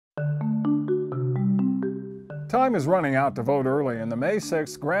Time is running out to vote early in the May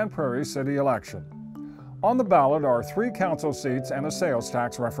 6th Grand Prairie City election. On the ballot are 3 council seats and a sales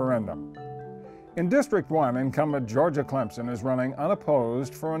tax referendum. In District 1, incumbent Georgia Clemson is running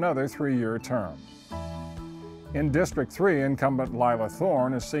unopposed for another 3-year term. In District 3, incumbent Lila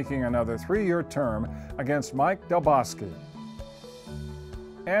Thorne is seeking another 3-year term against Mike Delbosky.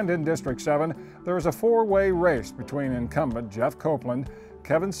 And in District 7, there is a 4-way race between incumbent Jeff Copeland,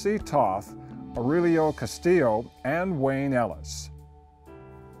 Kevin C. Toth, Aurelio Castillo, and Wayne Ellis.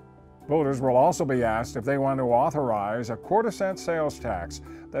 Voters will also be asked if they want to authorize a quarter-cent sales tax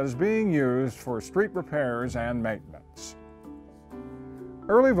that is being used for street repairs and maintenance.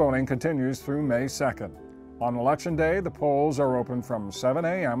 Early voting continues through May 2nd. On Election Day, the polls are open from 7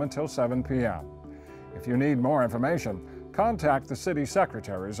 a.m. until 7 p.m. If you need more information, contact the City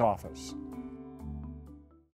Secretary's office.